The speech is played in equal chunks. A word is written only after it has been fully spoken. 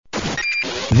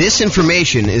This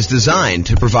information is designed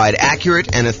to provide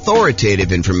accurate and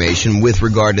authoritative information with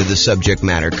regard to the subject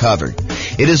matter covered.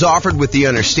 It is offered with the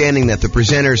understanding that the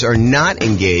presenters are not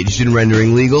engaged in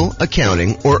rendering legal,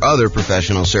 accounting, or other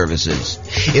professional services.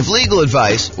 If legal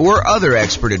advice or other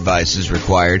expert advice is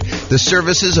required, the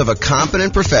services of a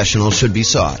competent professional should be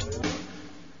sought.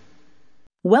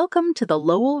 Welcome to the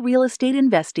Lowell Real Estate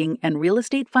Investing and Real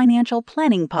Estate Financial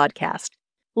Planning Podcast.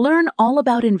 Learn all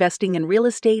about investing in real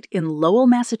estate in Lowell,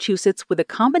 Massachusetts with a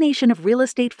combination of real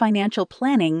estate financial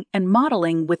planning and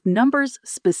modeling with numbers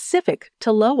specific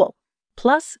to Lowell,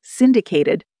 plus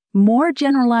syndicated, more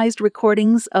generalized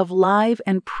recordings of live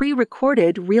and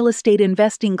pre-recorded real estate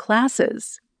investing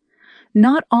classes.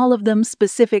 Not all of them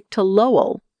specific to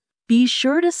Lowell. Be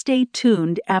sure to stay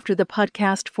tuned after the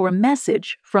podcast for a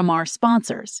message from our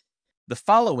sponsors. The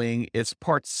following is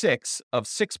part 6 of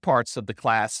 6 parts of the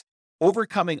class,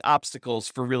 Overcoming Obstacles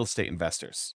for Real Estate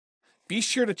Investors. Be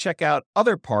sure to check out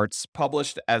other parts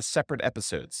published as separate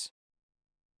episodes.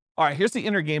 All right, here's the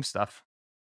inner game stuff.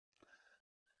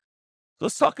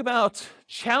 Let's talk about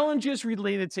challenges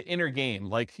related to inner game,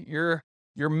 like your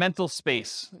mental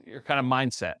space, your kind of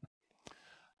mindset.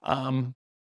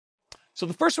 So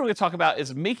the first one we're going to talk about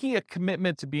is making a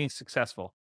commitment to being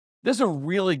successful. This is a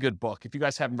really good book. If you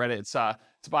guys haven't read it, it's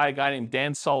by a guy named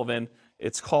Dan Sullivan.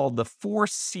 It's called The 4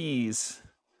 C's.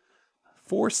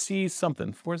 4 C's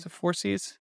something. Is it 4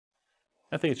 C's?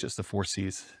 I think it's just the 4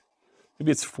 C's.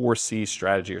 Maybe it's 4 C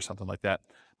strategy or something like that.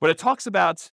 But it talks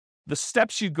about the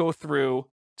steps you go through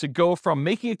to go from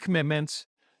making a commitment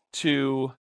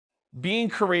to being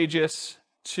courageous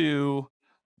to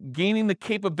gaining the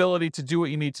capability to do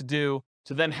what you need to do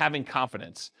to then having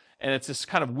confidence. And it's this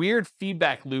kind of weird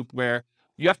feedback loop where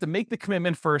you have to make the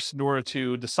commitment first in order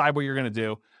to decide what you're going to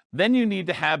do. Then you need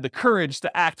to have the courage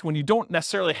to act when you don't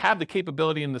necessarily have the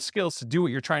capability and the skills to do what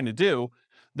you're trying to do.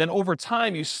 Then over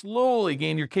time, you slowly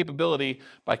gain your capability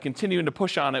by continuing to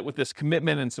push on it with this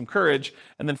commitment and some courage.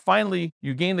 And then finally,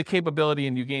 you gain the capability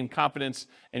and you gain confidence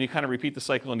and you kind of repeat the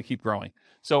cycle and you keep growing.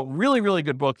 So really, really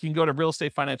good book. You can go to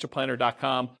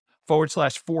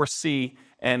realestatefinancialplanner.com/4C,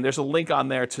 and there's a link on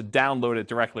there to download it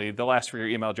directly. They'll ask for your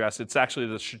email address. It's actually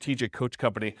the Strategic Coach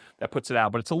Company that puts it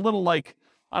out, but it's a little like,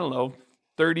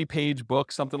 30-page book,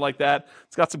 something like that.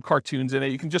 It's got some cartoons in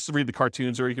it. You can just read the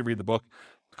cartoons or you can read the book.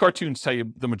 The cartoons tell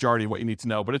you the majority of what you need to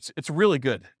know, but it's really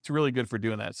good. It's really good for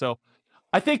doing that. So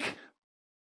I think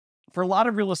for a lot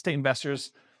of real estate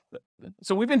investors,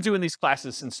 so we've been doing these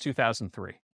classes since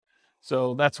 2003.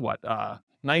 So that's what,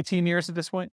 19 years at this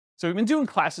point? So we've been doing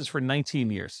classes for 19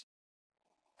 years.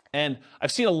 And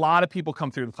I've seen a lot of people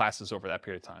come through the classes over that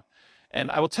period of time.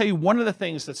 And I will tell you, one of the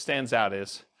things that stands out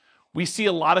is we see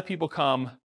a lot of people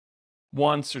come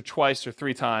once or twice or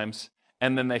 3 times,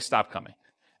 and then they stop coming.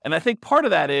 And I think part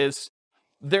of that is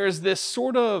there's this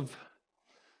sort of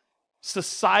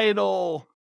societal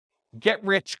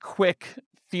get-rich-quick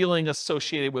feeling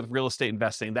associated with real estate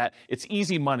investing, that it's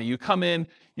easy money. You come in,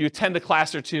 you attend a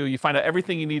class or 2, you find out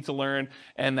everything you need to learn,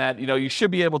 and that you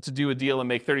should be able to do a deal and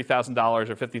make $30,000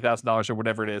 or $50,000 or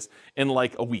whatever it is in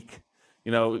like a week.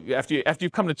 After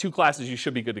you've come to 2 classes, you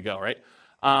should be good to go, right?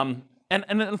 And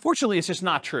unfortunately, it's just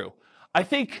not true. I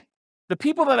think the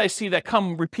people that I see that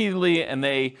come repeatedly and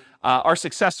they are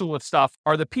successful with stuff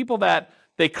are the people that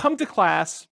they come to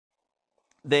class,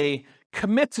 they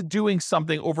commit to doing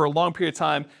something over a long period of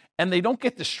time, and they don't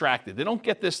get distracted. They don't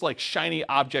get this like shiny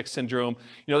object syndrome.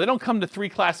 They don't come to 3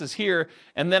 classes here,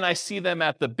 and then I see them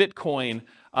at the Bitcoin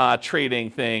trading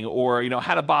thing, or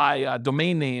how to buy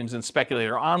domain names and speculate,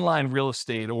 or online real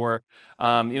estate, or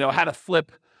how to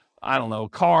flip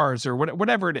cars or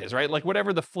whatever it is, right? Like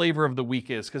whatever the flavor of the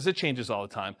week is, because it changes all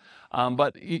the time.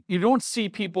 But you don't see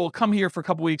people come here for a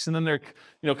couple weeks and then they're,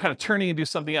 kind of turning and do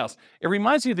something else. It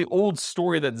reminds me of the old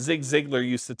story that Zig Ziglar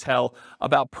used to tell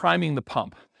about priming the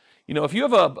pump. If you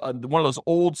have one of those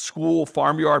old school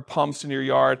farmyard pumps in your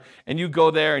yard and you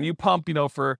go there and you pump,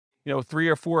 for 3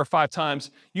 or 4 or 5 times,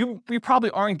 you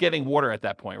probably aren't getting water at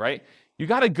that point, right? You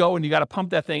got to go and you got to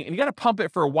pump that thing, and you got to pump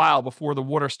it for a while before the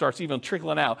water starts even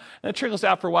trickling out. And it trickles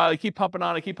out for a while. You keep pumping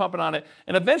on it,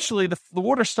 and eventually the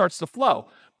water starts to flow.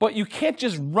 But you can't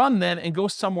just run then and go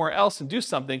somewhere else and do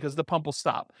something because the pump will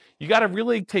stop. You got to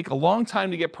really take a long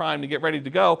time to get primed, to get ready to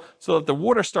go, so that the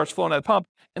water starts flowing out of the pump.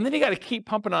 And then you got to keep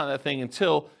pumping on that thing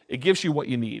until it gives you what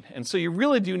you need. And so you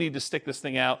really do need to stick this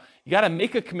thing out. You got to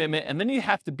make a commitment, and then you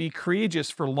have to be courageous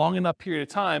for a long enough period of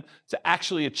time to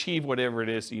actually achieve whatever it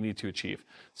is that you need to achieve.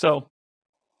 So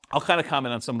I'll kind of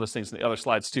comment on some of those things in the other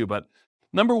slides too. But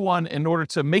number one, in order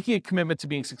to making a commitment to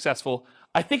being successful,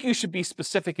 I think you should be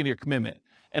specific in your commitment.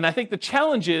 And I think the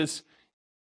challenge is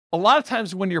a lot of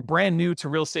times when you're brand new to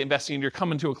real estate investing and you're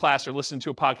coming to a class or listening to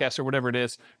a podcast or whatever it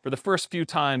is for the first few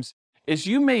times, is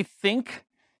you may think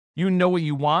you know what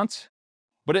you want,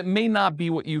 but it may not be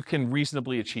what you can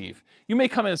reasonably achieve. You may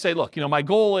come in and say, look, my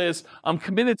goal is I'm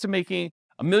committed to making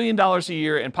 $1 million a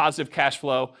year in positive cash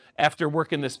flow after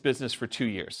working this business for 2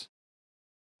 years.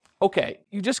 Okay,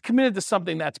 you just committed to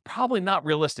something that's probably not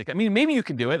realistic. I mean, maybe you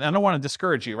can do it. And I don't want to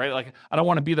discourage you, right? Like, I don't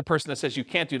want to be the person that says you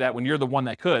can't do that when you're the one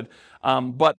that could.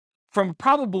 But from a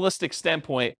probabilistic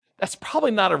standpoint, that's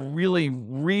probably not a really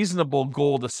reasonable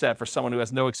goal to set for someone who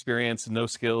has no experience and no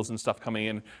skills and stuff coming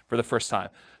in for the first time.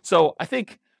 So I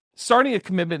think starting a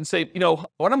commitment and say,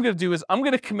 what I'm going to do is I'm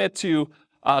going to commit to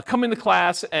coming to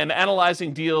class and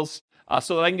analyzing deals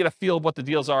so that I can get a feel of what the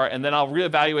deals are, and then I'll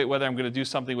reevaluate whether I'm going to do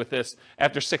something with this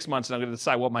after 6 months, and I'm going to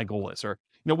decide what my goal is, or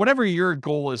whatever your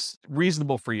goal is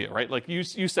reasonable for you, right? Like you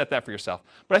set that for yourself.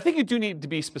 But I think you do need to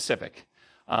be specific,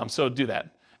 so do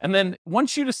that. And then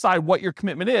once you decide what your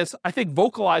commitment is, I think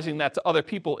vocalizing that to other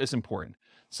people is important.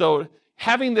 So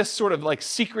having this sort of like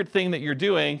secret thing that you're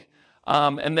doing,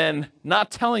 and then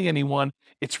not telling anyone,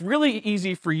 it's really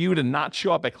easy for you to not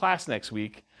show up at class next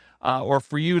week. Or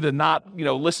for you to not,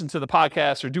 listen to the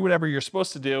podcast or do whatever you're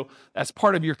supposed to do as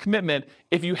part of your commitment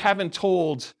if you haven't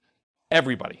told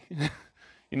everybody.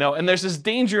 And there's this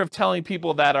danger of telling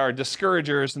people that are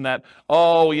discouragers and that,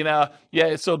 so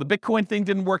the Bitcoin thing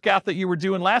didn't work out that you were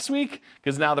doing last week,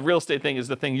 because now the real estate thing is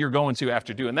the thing you're going to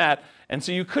after doing that. And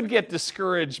so you could get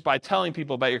discouraged by telling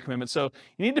people about your commitment. So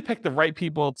you need to pick the right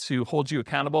people to hold you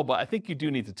accountable, but I think you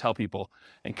do need to tell people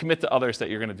and commit to others that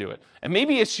you're going to do it. And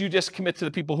maybe it's you just commit to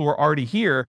the people who are already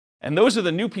here, and those are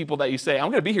the new people that you say,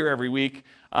 I'm going to be here every week,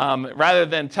 rather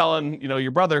than telling,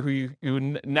 your brother who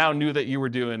now knew that you were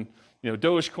doing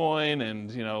Dogecoin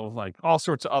and, like all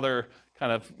sorts of other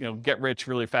kind of, get rich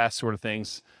really fast sort of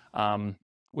things,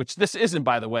 which this isn't,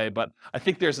 by the way, but I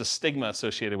think there's a stigma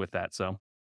associated with that. So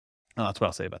that's what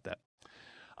I'll say about that.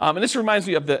 And this reminds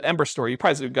me of the Ember story. You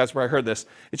probably guys where I heard this.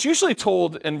 It's usually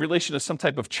told in relation to some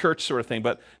type of church sort of thing,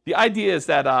 but the idea is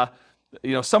that,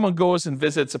 someone goes and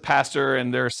visits a pastor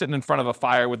and they're sitting in front of a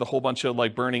fire with a whole bunch of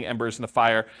like burning embers in the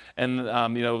fire. And,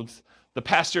 the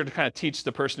pastor, to kind of teach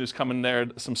the person who's coming there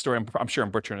some story, I'm sure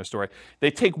I'm butchering a story. They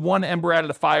take one ember out of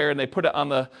the fire and they put it on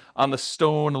the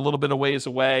stone a little bit of ways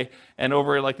away. And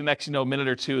over like the next, minute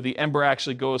or two, the ember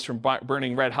actually goes from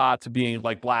burning red hot to being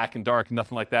like black and dark and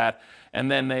nothing like that.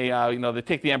 And then they, they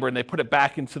take the ember and they put it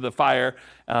back into the fire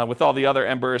with all the other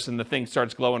embers, and the thing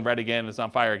starts glowing red again and it's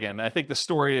on fire again. And I think the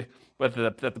story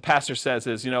that the pastor says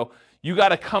is, you got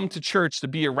to come to church to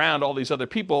be around all these other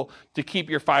people to keep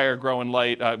your fire growing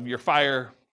light, your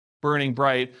fire burning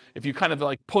bright. If you kind of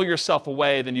like pull yourself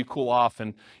away, then you cool off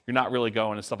and you're not really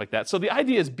going and stuff like that. So the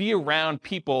idea is be around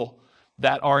people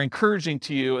that are encouraging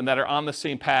to you and that are on the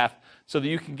same path, so that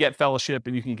you can get fellowship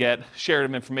and you can get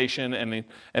shared information and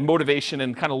motivation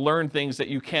and kind of learn things that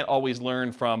you can't always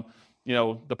learn from,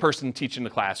 the person teaching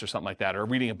the class or something like that, or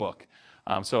reading a book.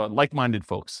 So like-minded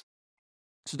folks.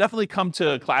 So definitely come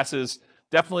to classes,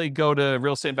 definitely go to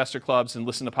real estate investor clubs and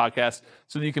listen to podcasts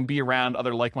so that you can be around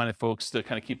other like-minded folks to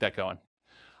kind of keep that going.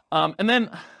 And then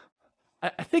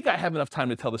I think I have enough time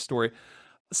to tell the story.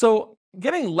 So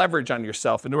getting leverage on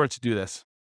yourself in order to do this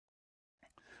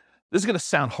is going to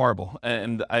sound horrible.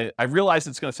 And I realize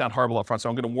it's going to sound horrible up front, so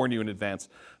I'm going to warn you in advance.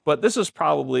 But this was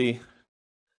probably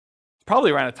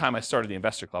around the time I started the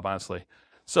investor club, honestly.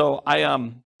 So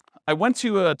I went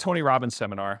to a Tony Robbins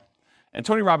seminar. And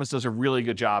Tony Robbins does a really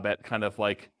good job at kind of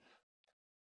like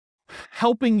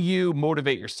helping you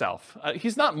motivate yourself.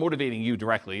 He's not motivating you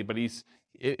directly, but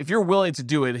if you're willing to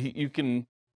do it, you can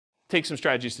take some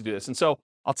strategies to do this. And so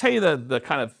I'll tell you the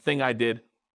kind of thing I did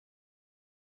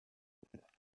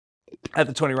at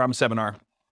the Tony Robbins seminar.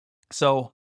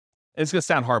 So it's going to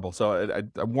sound horrible, so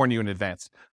I warn you in advance.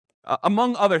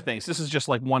 Among other things, this is just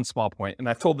like one small point, and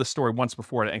I've told this story once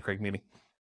before at an NCRAG meeting.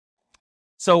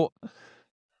 So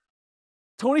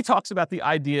Tony talks about the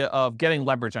idea of getting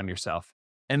leverage on yourself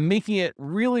and making it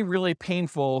really, really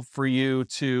painful for you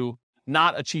to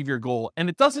not achieve your goal. And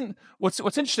it doesn't, what's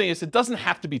interesting is it doesn't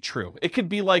have to be true. It could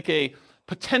be like a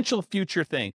potential future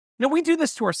thing. We do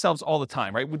this to ourselves all the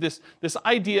time, right? With this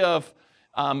idea of,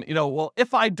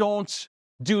 if I don't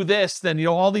do this, then,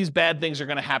 all these bad things are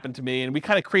going to happen to me. And we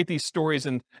kind of create these stories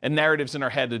and narratives in our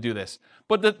head to do this.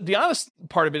 But the honest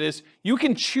part of it is you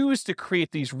can choose to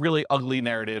create these really ugly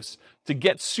narratives to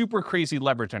get super crazy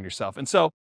leverage on yourself. And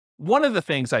so one of the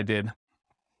things I did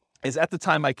is, at the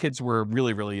time my kids were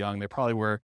really, really young. They probably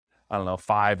were,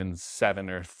 5 and 7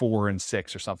 or 4 and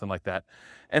 6 or something like that.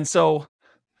 And so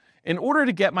in order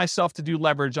to get myself to do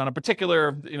leverage on a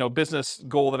particular, business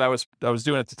goal that I was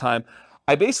doing at the time,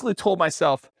 I basically told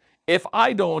myself, if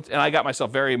I don't, and I got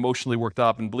myself very emotionally worked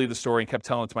up and believed the story and kept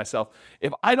telling it to myself,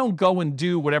 if I don't go and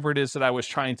do whatever it is that I was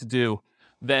trying to do,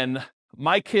 then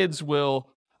my kids will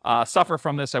suffer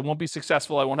from this. I won't be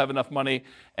successful. I won't have enough money.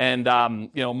 And,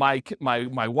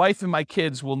 my wife and my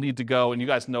kids will need to go, and you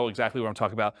guys know exactly what I'm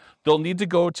talking about. They'll need to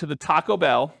go to the Taco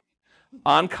Bell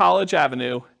on College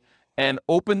Avenue and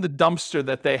open the dumpster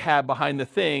that they have behind the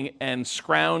thing and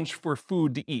scrounge for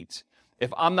food to eat.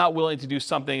 If I'm not willing to do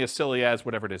something as silly as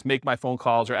whatever it is, make my phone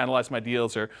calls or analyze my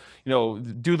deals or,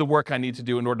 do the work I need to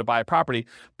do in order to buy a property,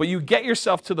 but you get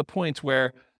yourself to the point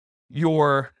where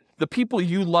the people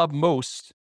you love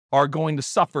most are going to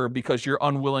suffer because you're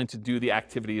unwilling to do the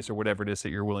activities or whatever it is that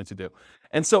you're willing to do.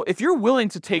 And so if you're willing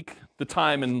to take the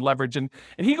time and leverage, and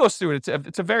he goes through it,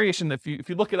 it's a variation that if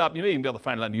you look it up, you may even be able to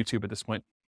find it on YouTube at this point.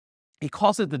 He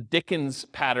calls it the Dickens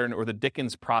pattern or the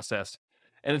Dickens process.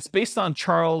 And it's based on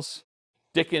Charles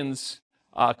Dickens'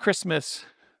 Christmas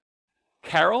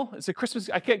Carol. Is it Christmas?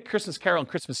 I get Christmas Carol and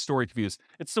Christmas Story confused.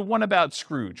 It's the one about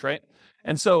Scrooge, right?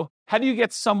 And so how do you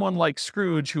get someone like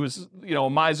Scrooge, who is, a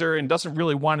miser and doesn't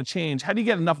really want to change, how do you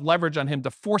get enough leverage on him to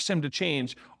force him to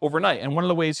change overnight? And one of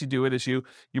the ways you do it is you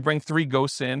bring 3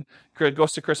 ghosts in,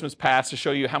 Ghost of Christmas Past, to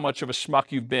show you how much of a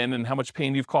schmuck you've been and how much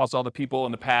pain you've caused all the people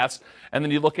in the past. And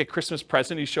then you look at Christmas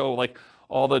Present, you show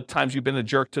all the times you've been a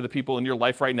jerk to the people in your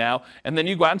life right now. And then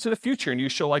you go out into the future and you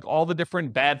show all the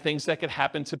different bad things that could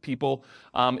happen to people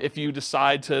if you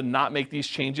decide to not make these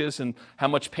changes, and how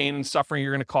much pain and suffering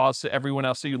you're going to cause to everyone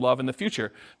else that you love in the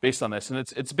future based on this. And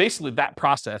it's basically that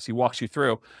process he walks you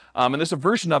through. And there's a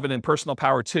version of it in Personal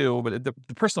Power 2, but the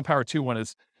Personal Power 2 one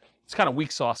it's kind of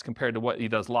weak sauce compared to what he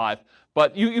does live.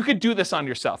 But you could do this on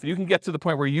yourself. You can get to the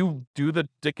point where you do the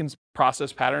Dickens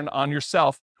process pattern on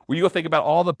yourself, where you go think about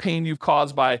all the pain you've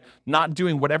caused by not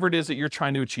doing whatever it is that you're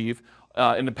trying to achieve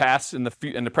in the past, in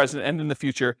the present, and in the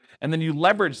future, and then you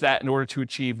leverage that in order to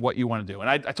achieve what you want to do. And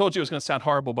I told you it was going to sound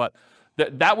horrible, but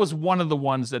that was one of the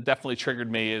ones that definitely triggered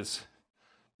me, is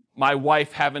my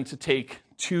wife having to take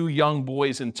 2 young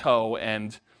boys in tow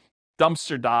and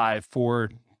dumpster dive for,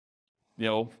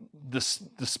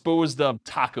 disposed of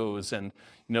tacos and,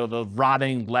 the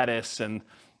rotting lettuce and,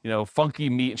 funky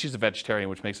meat. And she's a vegetarian,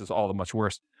 which makes this all the much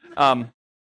worse.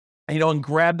 And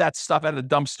grab that stuff out of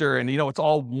the dumpster, and, it's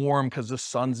all warm because the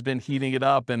sun's been heating it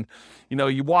up. And,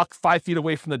 you walk 5 feet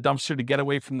away from the dumpster to get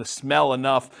away from the smell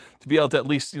enough to be able to at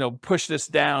least, push this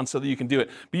down so that you can do it.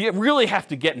 But you really have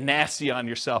to get nasty on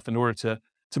yourself in order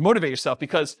to motivate yourself,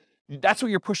 because that's what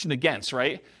you're pushing against,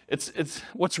 right? It's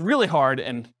what's really hard.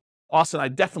 And Austin, I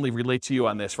definitely relate to you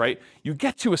on this, right? You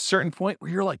get to a certain point where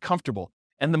you're comfortable,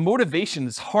 and the motivation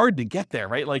is hard to get there,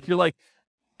 right? You're like,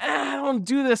 I don't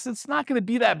do this, it's not going to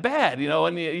be that bad,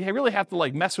 and you really have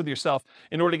to mess with yourself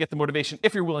in order to get the motivation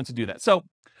if you're willing to do that. So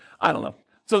I don't know.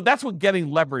 So that's what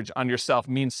getting leverage on yourself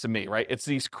means to me, right? It's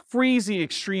these crazy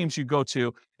extremes you go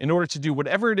to in order to do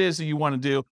whatever it is that you want to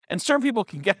do. And certain people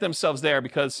can get themselves there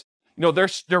because,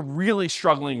 they're really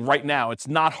struggling right now. It's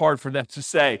not hard for them to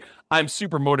say, I'm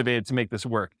super motivated to make this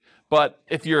work. But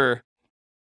if you're,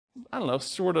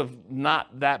 sort of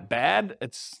not that bad,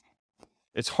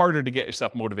 it's harder to get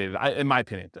yourself motivated, in my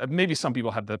opinion. Maybe some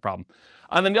people have that problem.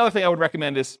 And then the other thing I would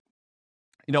recommend is,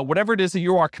 whatever it is that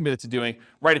you are committed to doing,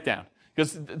 write it down.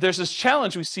 Because there's this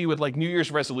challenge we see with New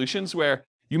Year's resolutions, where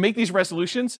you make these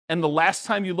resolutions, and the last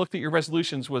time you looked at your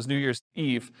resolutions was New Year's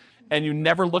Eve, and you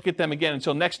never look at them again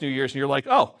until next New Year's, and you're like,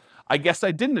 oh, I guess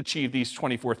I didn't achieve these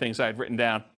 24 things I had written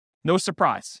down. No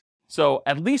surprise. So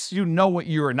at least you know what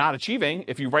you are not achieving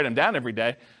if you write them down every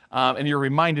day, and you're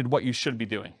reminded what you should be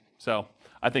doing. So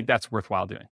I think that's worthwhile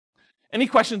doing. Any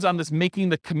questions on this making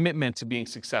the commitment to being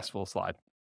successful slide?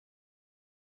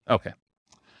 Okay.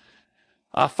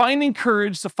 Finding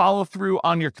courage to follow through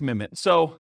on your commitment.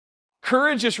 So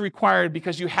courage is required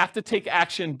because you have to take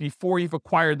action before you've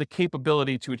acquired the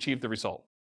capability to achieve the result.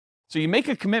 So you make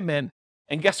a commitment,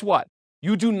 and guess what?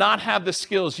 You do not have the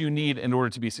skills you need in order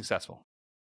to be successful.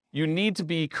 You need to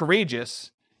be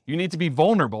courageous. You need to be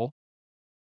vulnerable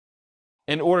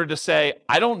in order to say,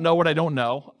 I don't know what I don't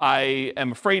know. I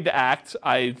am afraid to act.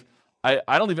 I'm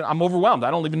overwhelmed.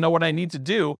 I don't even know what I need to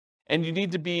do. And you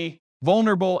need to be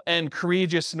vulnerable and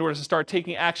courageous in order to start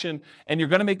taking action. And you're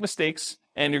going to make mistakes,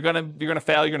 and you're going to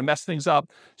fail. You're going to mess things up.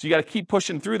 So you got to keep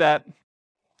pushing through that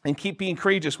and keep being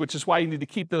courageous, which is why you need to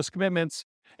keep those commitments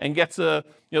and get to,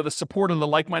 the support of the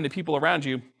like-minded people around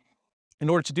you in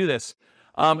order to do this.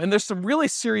 And there's some really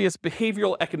serious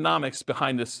behavioral economics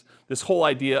behind this whole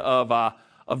idea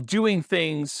of doing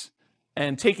things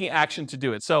and taking action to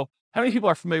do it. So how many people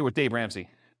are familiar with Dave Ramsey?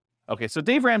 Okay, so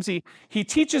Dave Ramsey, he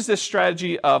teaches this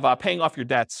strategy of paying off your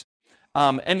debts.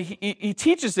 And he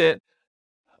teaches it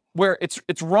where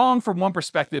it's wrong from one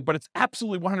perspective, but it's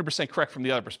absolutely 100% correct from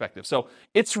the other perspective. So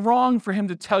it's wrong for him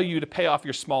to tell you to pay off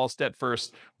your smallest debt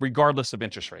first, regardless of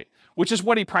interest rate, which is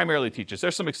what he primarily teaches.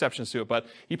 There's some exceptions to it, but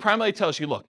he primarily tells you,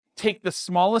 look, take the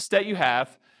smallest debt you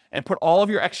have and put all of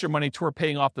your extra money toward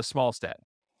paying off the smallest debt.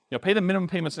 Pay the minimum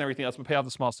payments and everything else, but pay off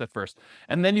the smallest debt first.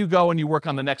 And then you go and you work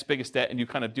on the next biggest debt and you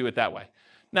kind of do it that way.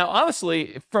 Now,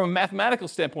 honestly, from a mathematical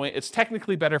standpoint, it's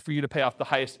technically better for you to pay off the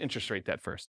highest interest rate debt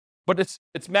first. But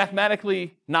it's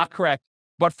mathematically not correct.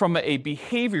 But from a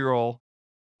behavioral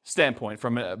standpoint,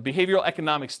 from a behavioral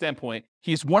economic standpoint,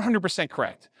 he's 100%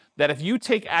 correct. That if you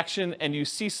take action and you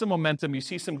see some momentum, you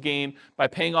see some gain by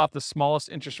paying off the smallest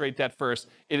interest rate debt first,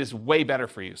 it is way better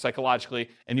for you psychologically,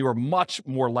 and you are much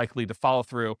more likely to follow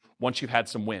through once you've had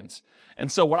some wins.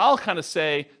 And so what I'll kind of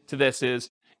say to this is,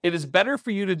 it is better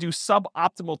for you to do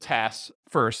suboptimal tasks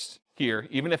first here,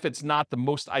 even if it's not the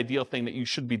most ideal thing that you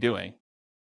should be doing,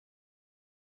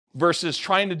 versus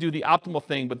trying to do the optimal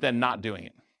thing but then not doing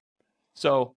it.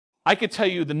 So I could tell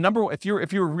you the number one, if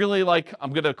you're really like,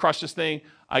 I'm going to crush this thing,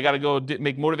 I got to go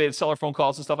make motivated seller phone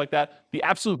calls and stuff like that, the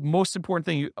absolute most important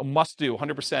thing you must do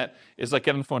 100% is like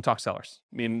get on the phone and talk sellers.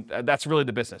 I mean, that's really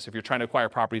the business. If you're trying to acquire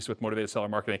properties with motivated seller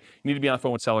marketing, you need to be on the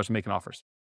phone with sellers and making offers.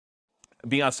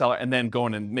 Be on seller and then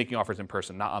going and making offers in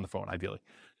person, not on the phone, ideally.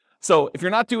 So if you're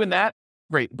not doing that,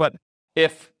 great. But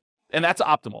and that's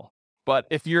optimal. But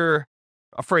if you're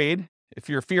afraid, if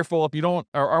you're fearful, if you don't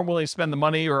or aren't willing to spend the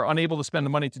money or unable to spend the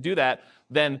money to do that,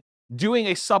 then doing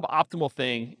a suboptimal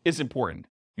thing is important.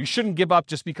 You shouldn't give up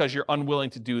just because you're unwilling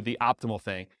to do the optimal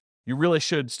thing. You really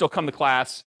should still come to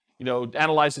class,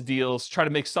 analyze the deals, try to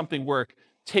make something work,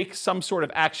 take some sort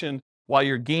of action while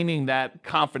you're gaining that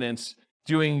confidence,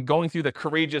 going through the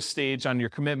courageous stage on your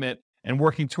commitment and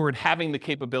working toward having the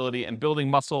capability and building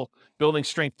muscle, building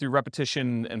strength through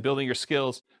repetition and building your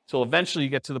skills till eventually you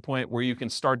get to the point where you can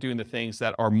start doing the things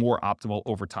that are more optimal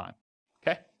over time.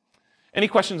 Okay? Any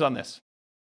questions on this?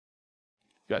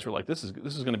 You guys were like, this is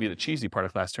going to be the cheesy part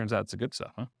of class. Turns out it's the good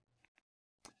stuff, huh?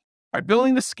 All right,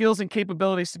 building the skills and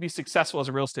capabilities to be successful as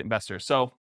a real estate investor.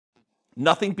 So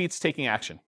nothing beats taking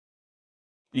action.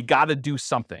 You got to do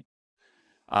something.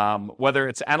 Whether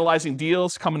it's analyzing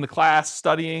deals, coming to class,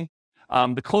 studying,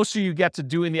 the closer you get to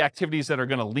doing the activities that are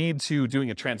going to lead to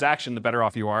doing a transaction, the better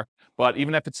off you are. But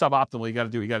even if it's suboptimal, you got to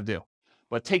do what you got to do.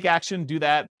 But take action, do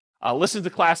that. Listen to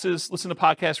classes, listen to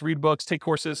podcasts, read books, take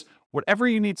courses, whatever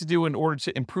you need to do in order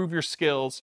to improve your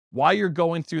skills while you're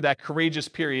going through that courageous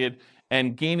period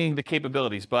and gaining the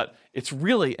capabilities. But it's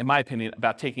really, in my opinion,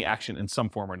 about taking action in some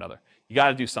form or another. You got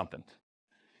to do something.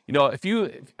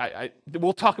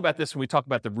 We'll talk about this when we talk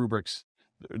about the rubrics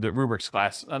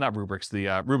class, not rubrics,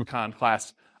 the Rubicon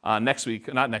class next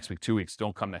week, not next week, 2 weeks,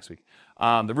 don't come next week.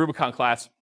 The Rubicon class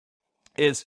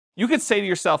is, you could say to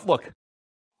yourself, look,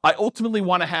 I ultimately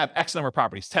want to have X number of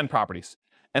properties, 10 properties.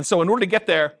 And so in order to get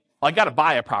there, I got to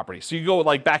buy a property. So you go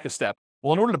back a step.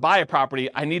 Well, in order to buy a property,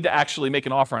 I need to actually make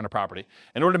an offer on a property.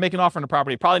 In order to make an offer on a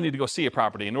property, I probably need to go see a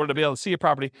property. In order to be able to see a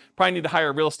property, probably need to hire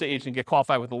a real estate agent and get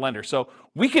qualified with a lender. So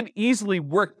we can easily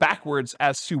work backwards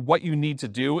as to what you need to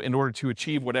do in order to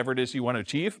achieve whatever it is you want to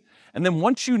achieve. And then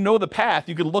once you know the path,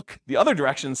 you can look the other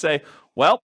direction and say,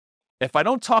 well, if I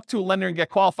don't talk to a lender and get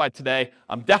qualified today,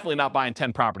 I'm definitely not buying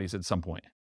 10 properties at some point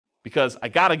because I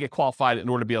got to get qualified in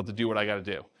order to be able to do what I got to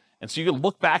do. And so you can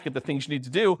look back at the things you need to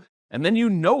do, and then you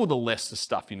know the list of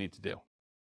stuff you need to do,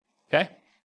 okay?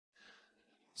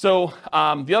 So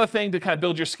the other thing to kind of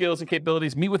build your skills and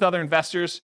capabilities, meet with other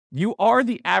investors. You are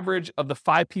the average of the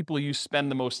 5 people you spend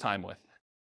the most time with.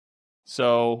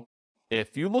 So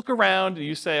if you look around and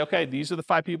you say, okay, these are the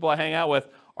 5 people I hang out with,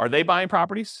 are they buying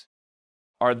properties?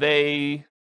 Are they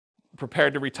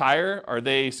prepared to retire? Are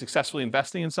they successfully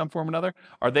investing in some form or another?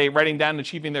 Are they writing down and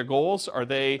achieving their goals? Are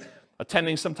they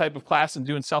attending some type of class and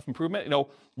doing self-improvement?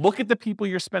 Look at the people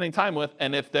you're spending time with,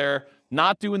 and if they're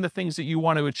not doing the things that you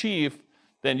want to achieve,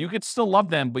 then you could still love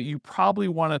them, but you probably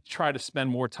want to try to spend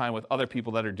more time with other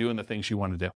people that are doing the things you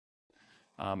want to do.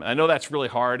 And I know that's really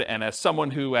hard, and as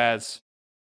someone who has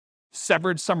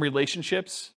severed some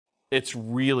relationships, it's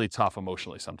really tough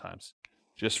emotionally sometimes.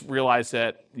 Just realize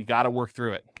that you got to work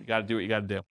through it. You got to do what you got to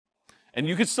do. And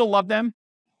you can still love them,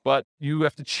 but you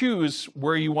have to choose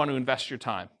where you want to invest your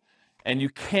time. And you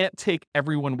can't take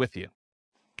everyone with you.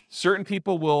 Certain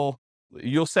people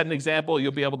you'll set an example,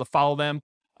 you'll be able to follow them.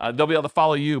 They'll be able to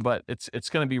follow you, but it's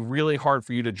going to be really hard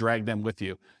for you to drag them with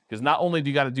you. Because not only do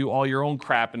you got to do all your own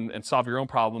crap and solve your own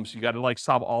problems, you got to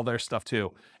solve all their stuff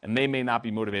too. And they may not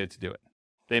be motivated to do it.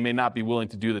 They may not be willing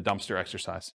to do the dumpster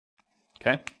exercise.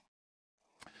 Okay?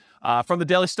 From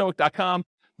thedailystoic.com,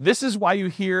 this is why you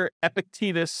hear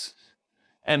Epictetus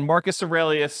and Marcus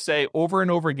Aurelius say over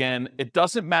and over again, it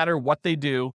doesn't matter what they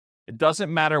do, it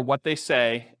doesn't matter what they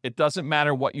say, it doesn't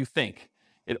matter what you think.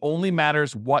 It only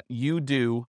matters what you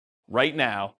do right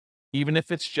now, even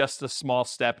if it's just a small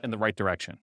step in the right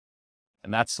direction.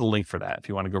 And that's the link for that if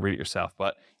you want to go read it yourself.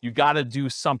 But you got to do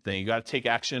something. You got to take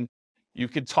action. You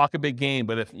could talk a big game,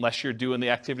 but unless you're doing the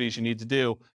activities you need to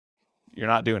do, you're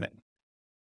not doing it.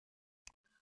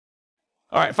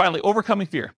 All right, finally, overcoming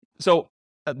fear. So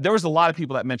there was a lot of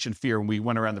people that mentioned fear when we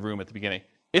went around the room at the beginning.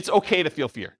 It's okay to feel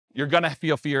fear. You're going to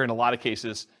feel fear in a lot of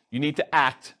cases. You need to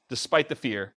act despite the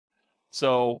fear.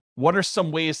 So what are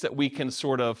some ways that we can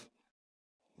sort of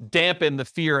dampen the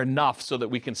fear enough so that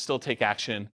we can still take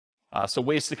action? So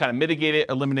ways to kind of mitigate it,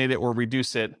 eliminate it, or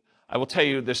reduce it. I will tell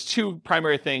you there's two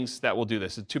primary things that will do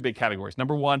this. It's two big categories.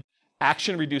 Number one,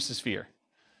 action reduces fear.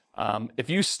 If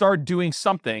you start doing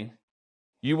something,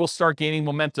 you will start gaining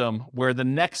momentum where the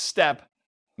next step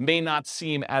may not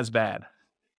seem as bad.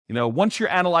 Once you're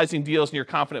analyzing deals and you're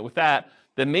confident with that,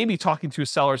 then maybe talking to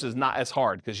sellers is not as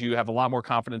hard because you have a lot more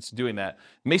confidence in doing that.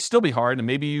 It may still be hard, and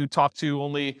maybe you talk to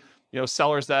only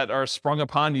sellers that are sprung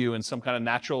upon you in some kind of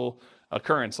natural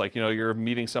occurrence, like you're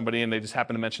meeting somebody and they just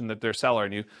happen to mention that they're a seller,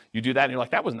 and you do that and you're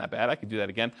like, that wasn't that bad, I could do that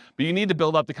again. But you need to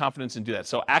build up the confidence and do that.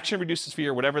 So action reduces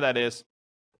fear, whatever that is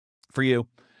for you.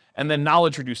 And then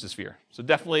knowledge reduces fear. So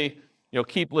definitely,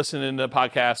 keep listening to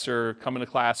podcasts or coming to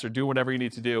class or do whatever you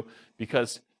need to do,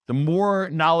 because the more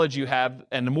knowledge you have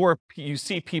and the more you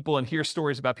see people and hear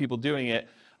stories about people doing it,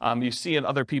 you see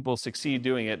other people succeed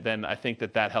doing it, then I think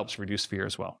that helps reduce fear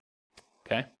as well.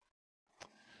 Okay?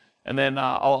 And then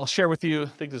I'll share with you, I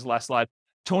think this is the last slide,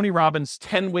 Tony Robbins'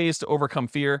 10 ways to overcome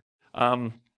fear.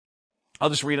 I'll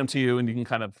just read them to you and you can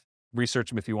kind of research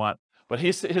them if you want. But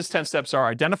his 10 steps are: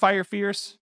 identify your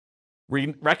fears,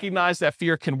 recognize that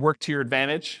fear can work to your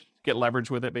advantage, get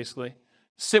leverage with it basically.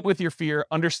 Sit with your fear,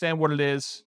 understand what it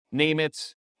is, name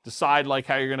it, decide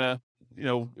how you're gonna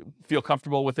feel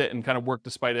comfortable with it and kind of work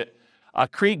despite it.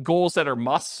 Create goals that are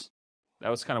musts. That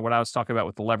was kind of what I was talking about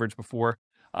with the leverage before.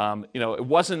 It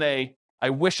wasn't I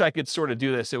wish I could sort of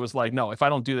do this. It was like, no, if I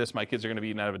don't do this, my kids are going to be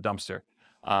eaten out of a dumpster.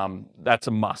 That's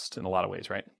a must in a lot of ways,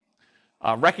 right?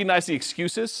 Recognize the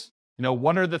excuses.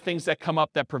 What are the things that come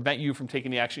up that prevent you from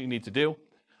taking the action you need to do?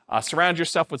 Surround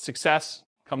yourself with success.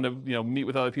 Come to, meet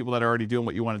with other people that are already doing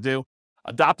what you want to do.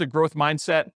 Adopt a growth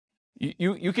mindset.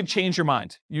 You can change your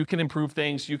mind. You can improve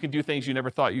things. You can do things you never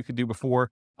thought you could do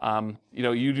before.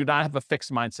 You do not have a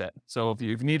fixed mindset. So if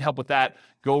you need help with that,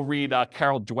 go read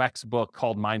Carol Dweck's book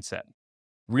called Mindset.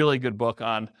 Really good book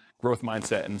on growth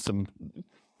mindset and some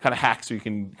kind of hacks so you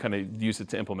can kind of use it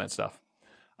to implement stuff.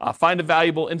 Find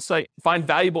valuable insight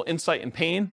in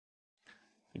pain.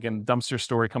 Again, dumpster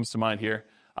story comes to mind here.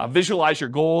 Visualize your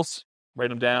goals, write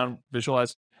them down,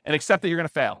 visualize, and accept that you're going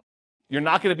to fail. You're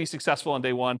not going to be successful on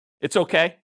day one. It's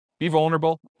okay. Be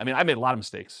vulnerable. I made a lot of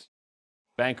mistakes.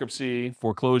 Bankruptcy,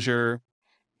 foreclosure,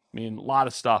 a lot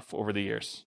of stuff over the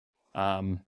years.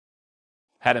 Had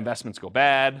investments go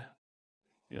bad.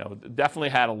 Definitely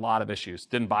had a lot of issues.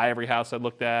 Didn't buy every house I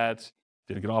looked at.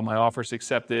 Didn't get all my offers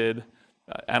accepted.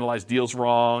 Analyzed deals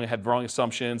wrong. Had wrong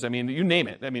assumptions. You name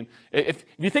it. If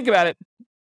you think about it,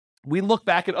 we look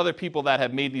back at other people that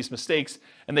have made these mistakes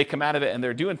and they come out of it and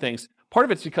they're doing things. Part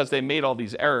of it's because they made all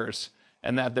these errors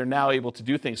and that they're now able to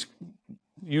do things,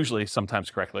 usually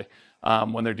sometimes correctly,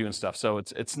 when they're doing stuff. So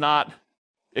it's not,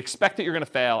 expect that you're going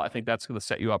to fail. I think that's going to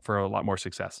set you up for a lot more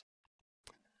success.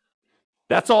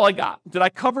 That's all I got. Did I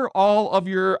cover all of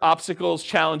your obstacles,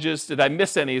 challenges? Did I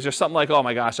miss any? Is there something like, oh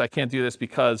my gosh, I can't do this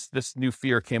because this new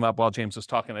fear came up while James was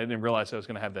talking. I didn't realize I was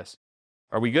going to have this.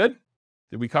 Are we good?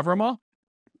 Did we cover them all?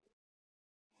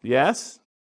 Yes?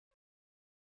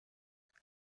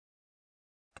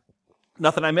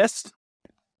 Nothing I missed?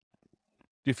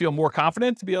 Do you feel more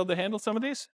confident to be able to handle some of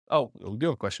these? Oh, we do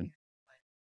have a question.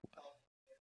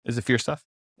 Is it fear stuff?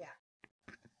 Yeah.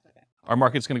 Okay. Our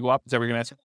market's going to go up? Is that what you're going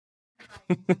to answer?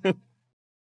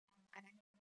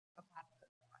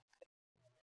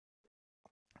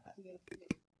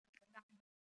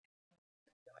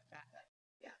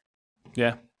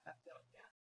 Yeah.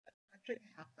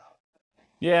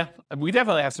 Yeah, we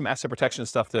definitely have some asset protection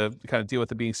stuff to kind of deal with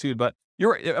the being sued, but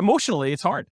emotionally, it's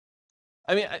hard.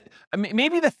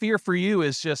 Maybe the fear for you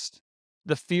is just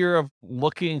the fear of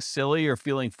looking silly or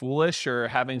feeling foolish or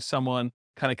having someone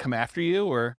kind of come after you,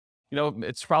 or,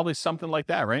 it's probably something like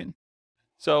that, right?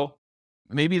 So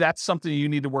maybe that's something you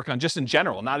need to work on just in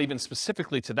general, not even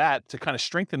specifically to that, to kind of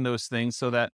strengthen those things so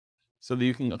that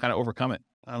you can kind of overcome it.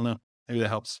 I don't know. Maybe that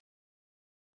helps.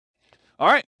 All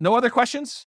right. No other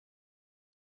questions?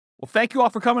 Well, thank you all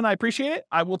for coming. I appreciate it.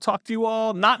 I will talk to you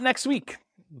all not next week.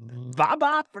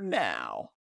 Bye-bye for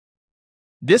now.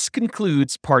 This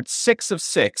concludes part 6 of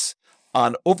 6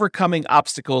 on overcoming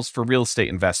obstacles for real estate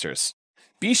investors.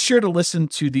 Be sure to listen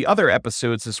to the other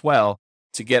episodes as well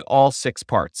to get all 6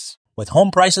 parts. With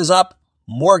home prices up,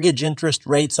 mortgage interest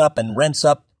rates up, and rents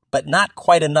up, but not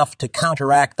quite enough to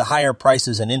counteract the higher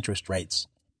prices and interest rates,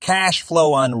 cash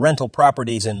flow on rental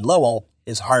properties in Lowell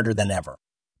is harder than ever.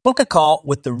 Book a call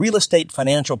with the Real Estate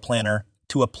Financial Planner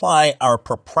to apply our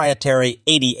proprietary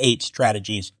 88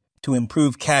 strategies to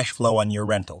improve cash flow on your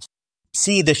rentals.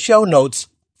 See the show notes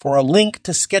for a link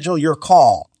to schedule your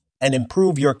call and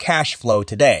improve your cash flow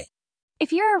today.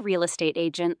 If you're a real estate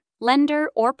agent,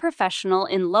 lender, or professional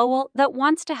in Lowell that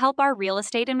wants to help our real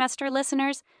estate investor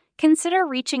listeners, consider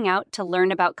reaching out to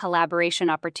learn about collaboration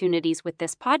opportunities with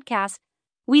this podcast.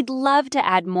 We'd love to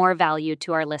add more value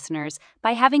to our listeners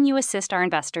by having you assist our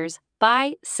investors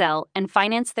buy, sell, and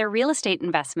finance their real estate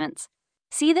investments.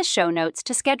 See the show notes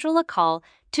to schedule a call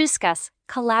to discuss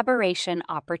collaboration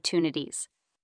opportunities.